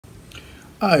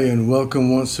Hi, and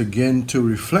welcome once again to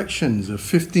Reflections, a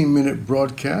 15-minute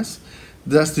broadcast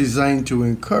that's designed to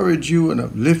encourage you and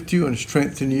uplift you and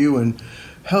strengthen you and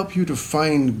help you to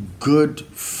find good,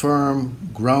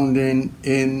 firm grounding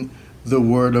in the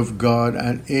Word of God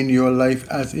and in your life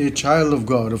as a child of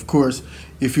God. Of course,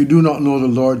 if you do not know the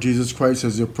Lord Jesus Christ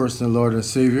as your personal Lord and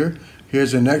Savior,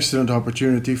 here's an excellent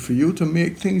opportunity for you to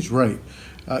make things right.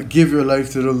 Give your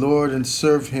life to the Lord and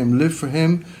serve Him. Live for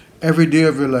Him every day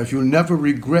of your life. You'll never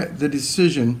regret the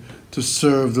decision to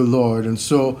serve the Lord. And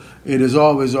so it is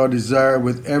always our desire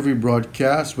with every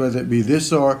broadcast, whether it be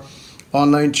this or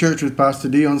online church with Pastor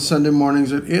D on Sunday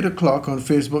mornings at 8 o'clock on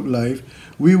Facebook Live,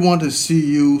 we want to see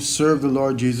you serve the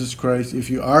Lord Jesus Christ. If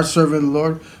you are serving the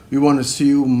Lord, we want to see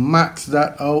you max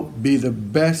that out, be the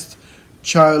best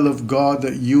child of God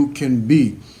that you can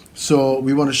be. So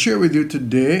we want to share with you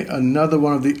today another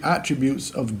one of the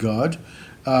attributes of God.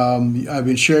 I've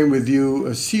been sharing with you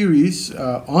a series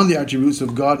on the attributes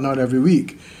of God, not every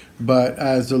week, but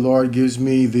as the Lord gives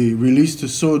me the release to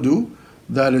so do,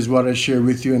 that is what I share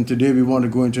with you. And today we want to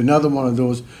go into another one of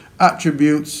those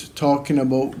attributes, talking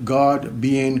about God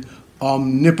being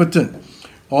omnipotent.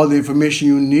 All the information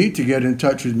you need to get in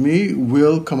touch with me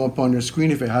will come up on your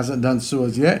screen if it hasn't done so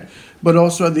as yet. But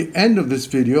also at the end of this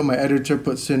video, my editor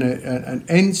puts in an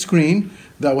end screen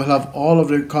that will have all of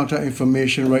the contact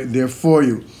information right there for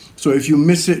you. So if you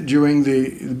miss it during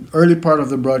the early part of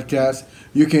the broadcast,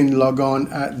 you can log on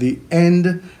at the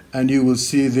end and you will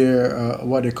see there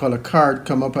what they call a card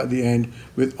come up at the end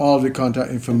with all the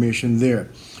contact information there.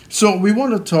 So we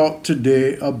want to talk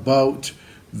today about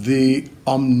the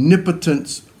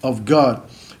omnipotence of God.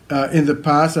 In the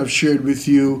past, I've shared with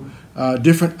you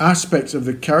different aspects of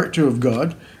the character of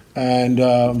God, and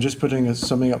I'm just putting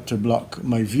something up to block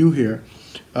my view here.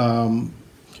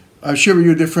 I've shared with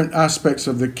you different aspects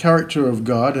of the character of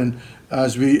God, and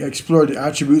as we explore the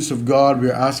attributes of God,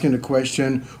 we're asking the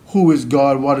question, who is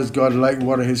God? What is God like?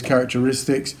 What are His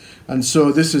characteristics? And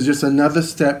so this is just another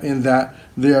step in that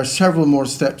there are several more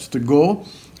steps to go.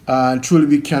 And truly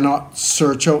we cannot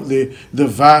search out the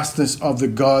vastness of the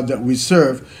God that we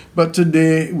serve. But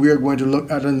today we are going to look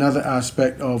at another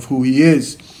aspect of who He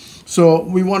is. So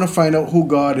we want to find out who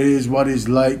God is, what He's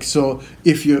like. So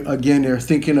if you, again, are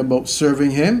thinking about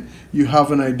serving Him, you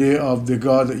have an idea of the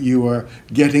God that you are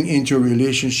getting into a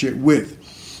relationship with.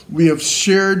 We have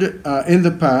shared in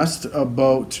the past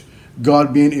about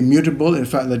God being immutable, in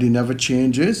fact that He never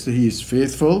changes, that He is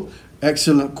faithful,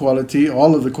 excellent quality.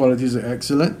 All of the qualities are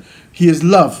excellent. He is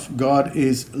love. God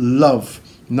is love.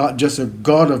 Not just a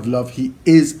God of love. He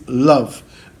is love.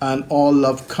 And all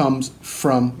love comes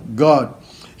from God.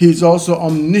 He's also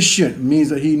omniscient. Means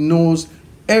that He knows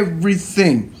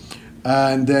everything.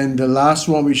 And then the last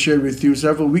one we shared with you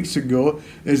several weeks ago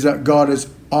is that God is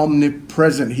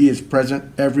omnipresent. He is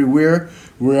present everywhere,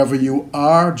 wherever you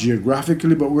are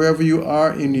geographically, but wherever you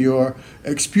are in your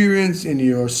experience, in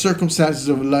your circumstances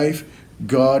of life,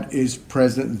 God is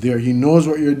present there. He knows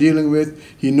what you're dealing with.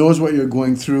 He knows what you're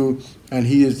going through, and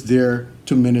He is there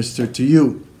to minister to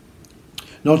you.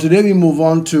 Now today we move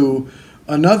on to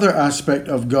another aspect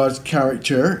of God's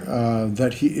character,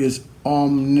 that He is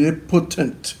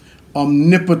omnipotent.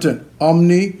 Omnipotent,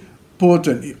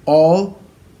 omnipotent, all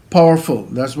powerful.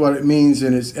 That's what it means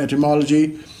in its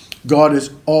etymology. God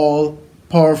is all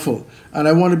powerful. And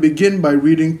I want to begin by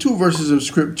reading two verses of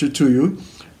scripture to you.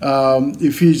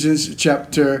 Ephesians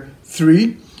chapter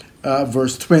 3,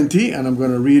 verse 20. And I'm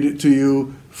going to read it to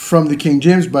you from the King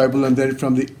James Bible and then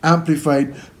from the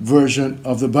Amplified version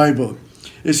of the Bible.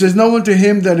 It says, "Now unto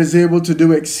Him that is able to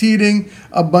do exceeding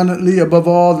abundantly above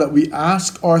all that we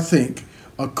ask or think,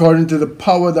 according to the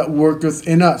power that worketh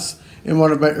in us." In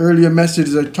one of my earlier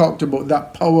messages, I talked about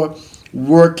that power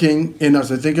working in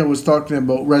us. I think I was talking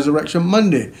about Resurrection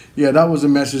Monday. Yeah, that was a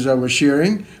message I was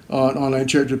sharing on Online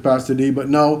Church with Pastor D. But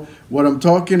now what I'm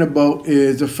talking about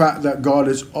is the fact that God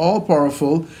is all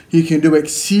powerful. He can do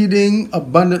exceeding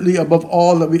abundantly above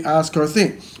all that we ask or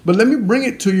think. But let me bring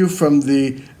it to you from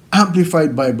the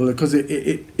Amplified Bible, because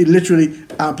it literally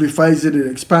amplifies it, it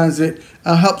expands it,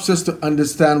 and helps us to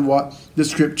understand what the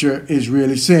scripture is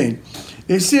really saying.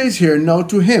 It says here, "Now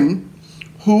to Him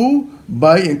who,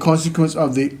 by in consequence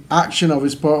of the action of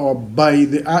His power, or by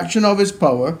the action of His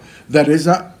power that is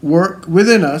at work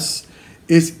within us,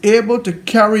 is able to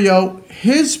carry out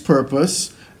His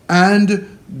purpose and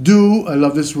do," I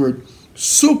love this word,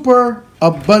 "super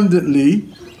abundantly,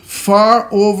 far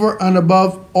over and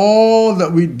above all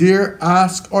that we dare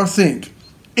ask or think,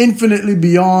 infinitely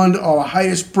beyond our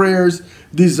highest prayers,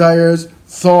 desires,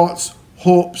 thoughts,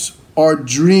 hopes, or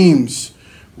dreams."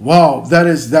 Wow, that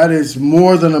is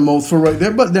more than a mouthful right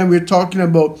there. But then we're talking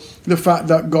about the fact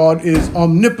that God is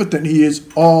omnipotent. He is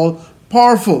all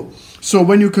powerful. So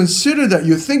when you consider that,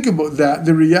 you think about that,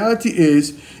 the reality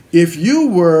is, if you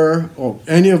were, or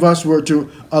any of us were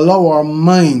to allow our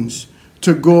minds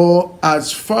to go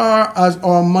as far as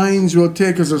our minds will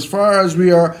take us, as far as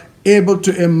we are able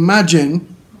to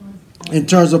imagine in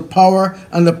terms of power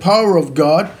and the power of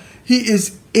God, He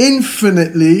is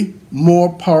infinitely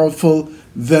more powerful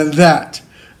than that.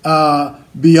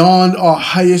 Beyond our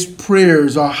highest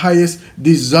prayers, our highest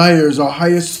desires, our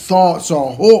highest thoughts,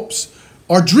 our hopes,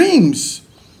 our dreams.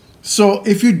 So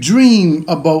if you dream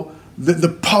about the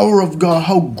power of God,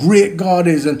 how great God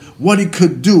is and what He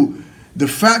could do, the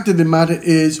fact of the matter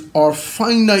is our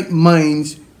finite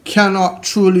minds cannot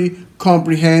truly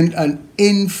comprehend an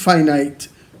infinite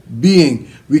being.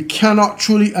 We cannot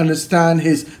truly understand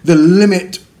the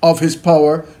limit of His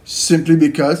power, simply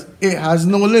because it has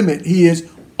no limit. He is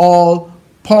all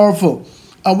powerful.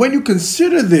 And when you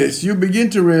consider this, you begin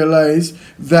to realize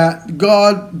that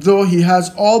God, though He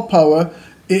has all power,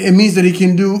 it means that He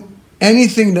can do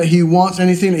anything that He wants,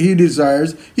 anything that He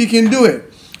desires, He can do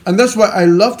it. And that's why I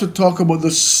love to talk about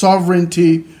the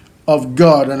sovereignty of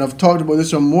God. And I've talked about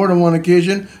this on more than one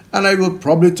occasion, and I will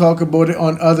probably talk about it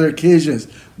on other occasions.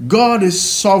 God is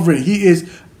sovereign. He is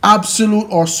absolute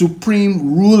or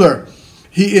supreme ruler.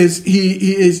 He is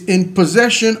in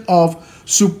possession of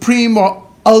supreme or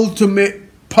ultimate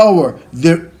power.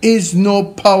 There is no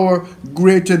power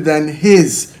greater than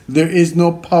His. There is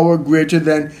no power greater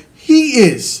than He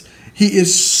is. He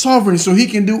is sovereign, so He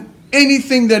can do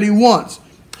anything that He wants.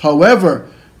 However,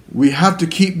 we have to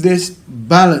keep this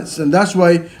balance. And that's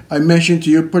why I mentioned to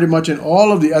you pretty much in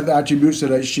all of the other attributes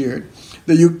that I shared,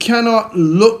 that you cannot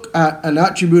look at an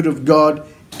attribute of God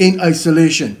in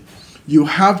isolation. You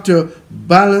have to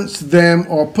balance them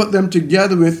or put them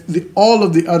together with all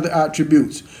of the other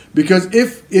attributes. Because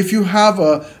if you have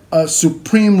a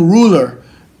supreme ruler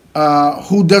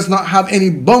who does not have any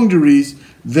boundaries,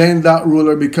 then that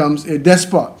ruler becomes a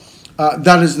despot.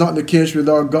 That is not the case with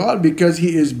our God, because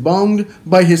He is bound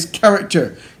by His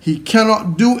character. He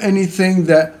cannot do anything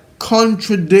that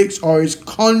contradicts or is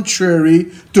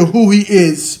contrary to who He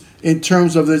is in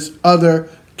terms of this other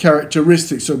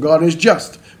characteristics. So God is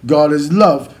just, God is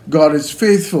love, God is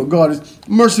faithful, God is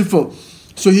merciful.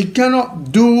 So He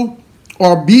cannot do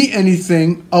or be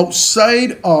anything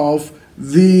outside of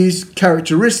these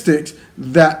characteristics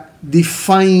that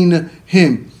define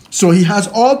Him. So He has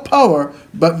all power,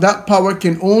 but that power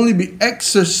can only be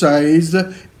exercised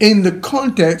in the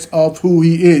context of who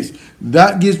He is.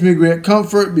 That gives me great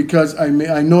comfort, because I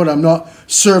know that I'm not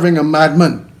serving a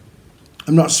madman.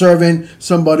 I'm not serving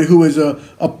somebody who is a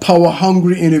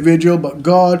power-hungry individual, but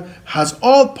God has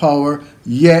all power,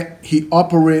 yet He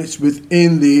operates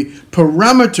within the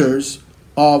parameters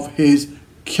of His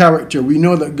character. We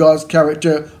know that God's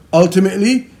character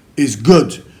ultimately is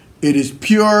good. It is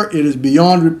pure, it is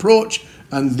beyond reproach,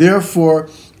 and therefore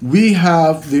we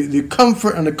have the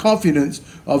comfort and the confidence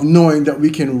of knowing that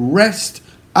we can rest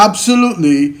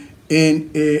absolutely in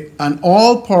an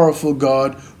all-powerful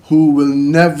God who will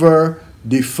never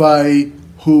defy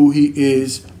who He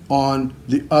is on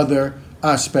the other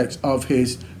aspects of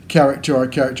His character or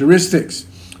characteristics.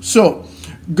 So,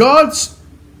 God's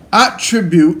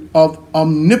attribute of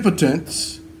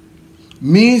omnipotence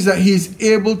means that He's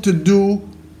able to do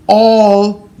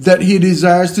all that He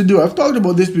desires to do. I've talked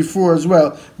about this before as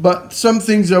well, but some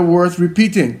things are worth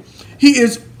repeating. He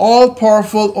is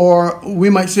all-powerful, or we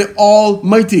might say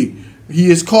almighty. He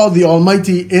is called the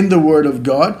Almighty in the Word of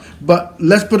God, but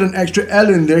let's put an extra L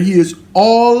in there. He is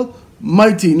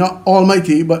almighty, not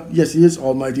almighty, but yes, He is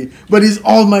almighty. But He's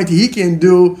almighty. He can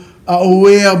do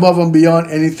way above and beyond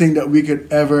anything that we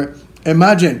could ever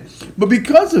imagine. But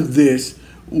because of this,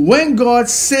 when God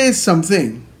says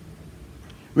something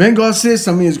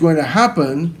is going to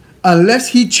happen, unless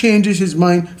He changes His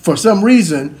mind for some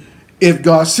reason, if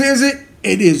God says it,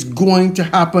 it is going to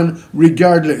happen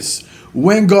regardless.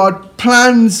 When God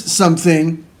plans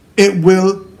something, it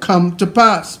will come to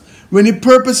pass. When He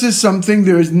purposes something,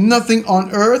 there is nothing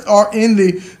on earth or in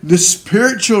the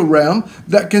spiritual realm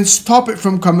that can stop it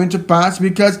from coming to pass,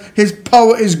 because His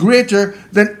power is greater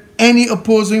than any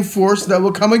opposing force that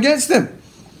will come against Him.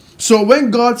 So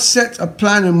when God sets a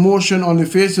plan in motion on the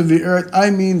face of the earth, I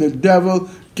mean, the devil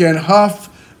can huff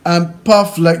and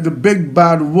puff like the big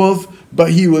bad wolf,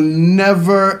 but he will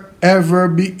never ever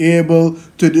be able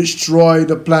to destroy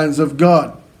the plans of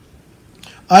God.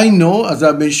 I know, as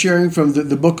I've been sharing from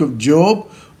the book of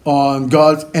Job on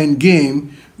God's end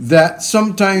game, that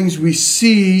sometimes we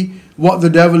see what the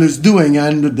devil is doing,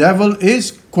 and the devil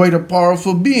is quite a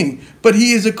powerful being. But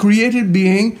he is a created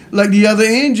being like the other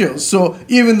angels. So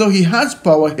even though he has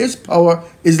power, his power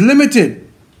is limited.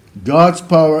 God's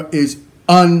power is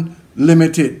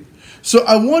unlimited. So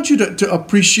I want you to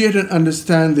appreciate and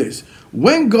understand this.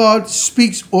 When God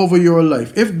speaks over your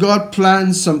life, if God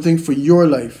plans something for your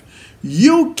life,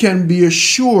 you can be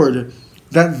assured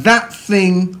that that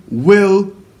thing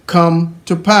will come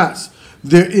to pass.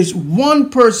 There is one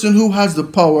person who has the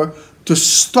power to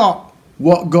stop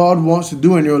what God wants to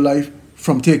do in your life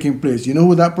from taking place. You know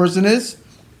who that person is?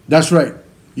 That's right,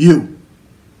 you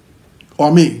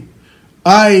or me.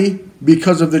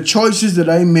 Because of the choices that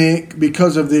I make,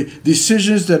 because of the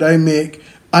decisions that I make,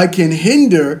 I can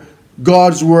hinder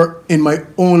God's work in my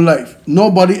own life.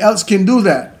 Nobody else can do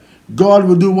that. God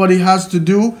will do what he has to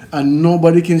do and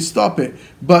nobody can stop it.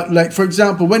 But like, for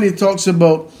example, when he talks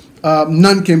about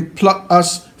none can pluck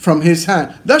us from his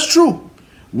hand. That's true.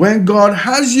 When God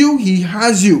has you, he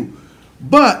has you.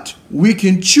 But we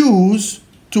can choose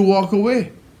to walk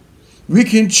away. We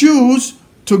can choose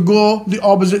to go the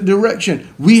opposite direction.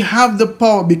 We have the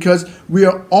power because we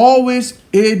are always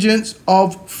agents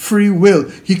of free will.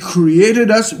 He created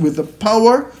us with the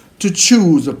power to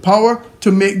choose, the power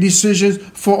to make decisions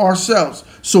for ourselves.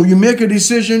 So you make a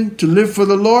decision to live for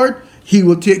the Lord, he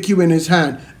will take you in his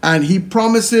hand. And he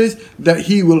promises that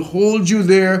he will hold you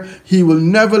there. He will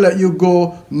never let you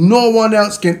go. No one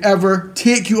else can ever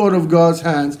take you out of God's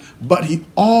hands. But he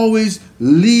always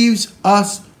leaves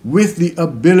us with the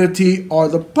ability or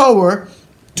the power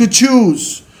to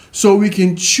choose. So we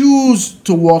can choose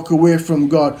to walk away from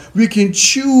God. We can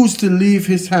choose to leave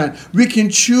his hand. We can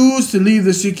choose to leave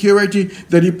the security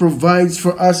that he provides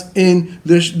for us in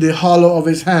the hollow of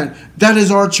his hand. That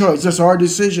is our choice. That's our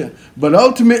decision. But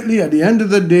ultimately, at the end of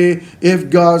the day, if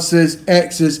God says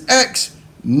X is X,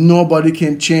 nobody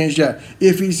can change that.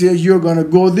 If he says you're going to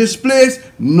go this place,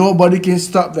 nobody can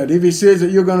stop that. If he says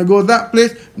that you're going to go that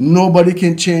place, nobody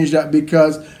can change that,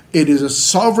 because it is a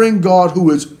sovereign God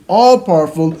who is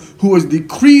all-powerful, who has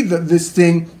decreed that this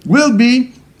thing will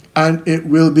be, and it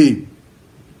will be.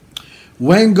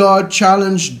 When God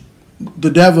challenged the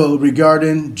devil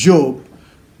regarding Job,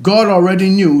 God already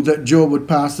knew that Job would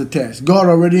pass the test. God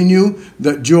already knew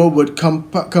that Job would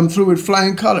come through with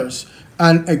flying colors.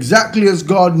 And exactly as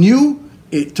God knew,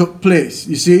 it took place,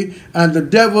 you see. And the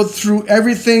devil threw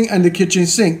everything and the kitchen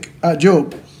sink at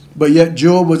Job. But yet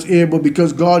Job was able,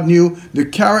 because God knew the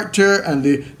character and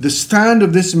the stand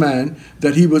of this man,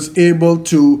 that he was able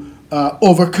to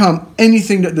overcome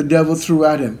anything that the devil threw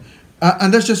at him.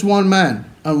 And that's just one man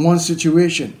and one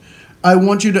situation. I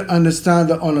want you to understand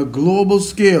that on a global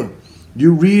scale,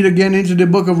 you read again into the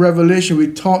book of Revelation.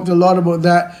 We talked a lot about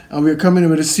that, and we're coming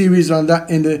with a series on that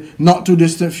in the not too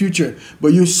distant future. But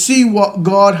you see what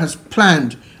God has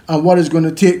planned and what is going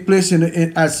to take place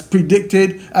as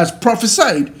predicted, as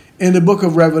prophesied in the book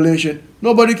of Revelation.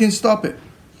 Nobody can stop it.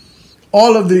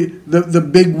 All of the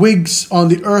big wigs on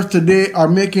the earth today are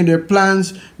making their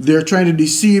plans. They're trying to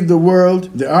deceive the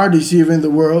world. They are deceiving the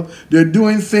world. They're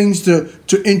doing things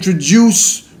to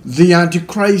introduce the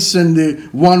Antichrist and the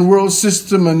one world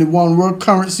system and the one world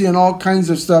currency and all kinds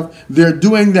of stuff. They're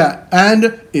doing that.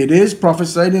 And it is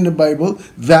prophesied in the Bible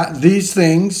that these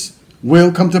things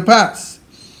will come to pass.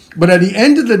 But at the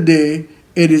end of the day,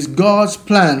 it is God's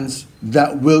plans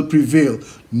that will prevail.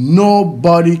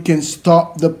 Nobody can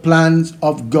stop the plans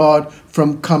of God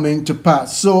from coming to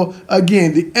pass. So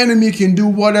again, the enemy can do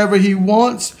whatever he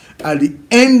wants. At the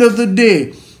end of the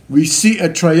day, we see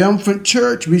a triumphant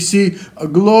church. We see a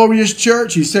glorious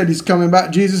church. He said he's coming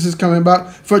back. Jesus is coming back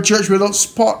for a church without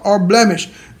spot or blemish.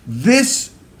 This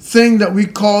thing that we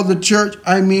call the church,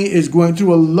 is going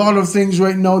through a lot of things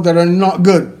right now that are not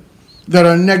good, that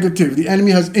are negative. The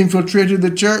enemy has infiltrated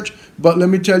the church. But let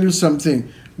me tell you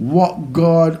something. What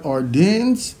God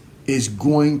ordains is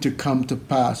going to come to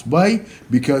pass. Why?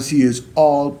 Because he is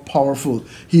all powerful.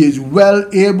 He is well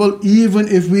able, even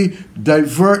if we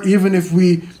divert, even if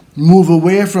we move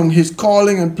away from his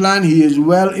calling and plan, he is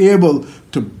well able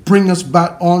to bring us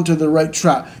back onto the right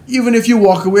track. Even if you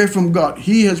walk away from God,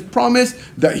 he has promised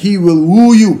that he will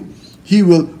woo you. He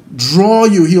will draw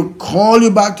you. He'll call you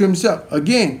back to himself.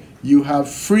 Again, you have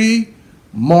free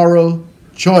moral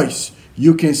choice.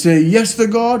 You can say yes to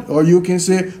God or you can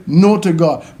say no to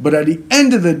God. But at the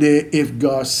end of the day, if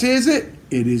God says it,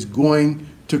 it is going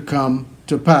to come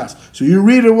to pass. So you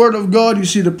read the word of God, you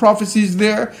see the prophecies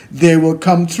there, they will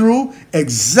come through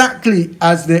exactly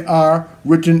as they are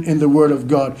written in the word of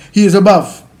God. He is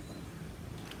above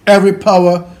every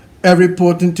power, every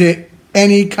potentate,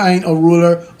 any kind of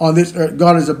ruler on this earth.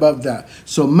 God is above that.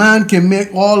 So man can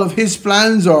make all of his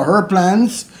plans or her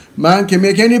plans. Man can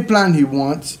make any plan he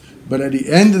wants. But at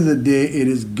the end of the day, it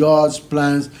is God's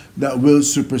plans that will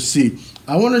supersede.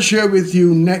 I want to share with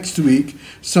you next week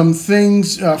some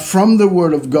things from the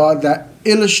Word of God that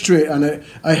illustrate. And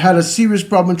I had a serious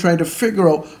problem trying to figure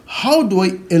out, how do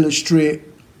I illustrate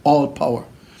all power?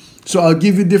 So I'll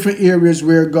give you different areas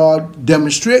where God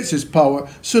demonstrates his power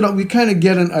so that we kind of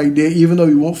get an idea, even though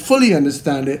we won't fully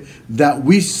understand it, that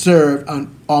we serve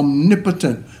an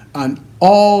omnipotent and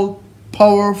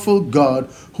all-powerful God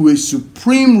who is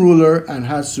supreme ruler and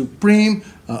has supreme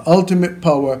ultimate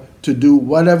power to do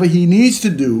whatever he needs to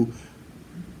do,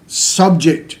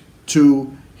 subject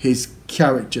to his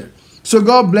character. So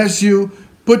God bless you.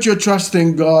 Put your trust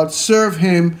in God. Serve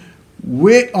him.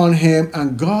 Wait on him,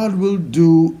 and God will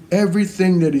do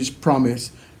everything that is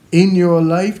promised in your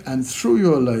life and through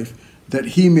your life, that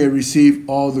he may receive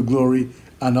all the glory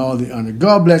and all the honor.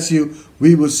 God bless you.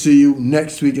 We will see you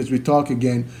next week as we talk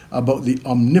again about the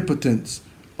omnipotence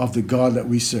of the God that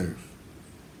we serve.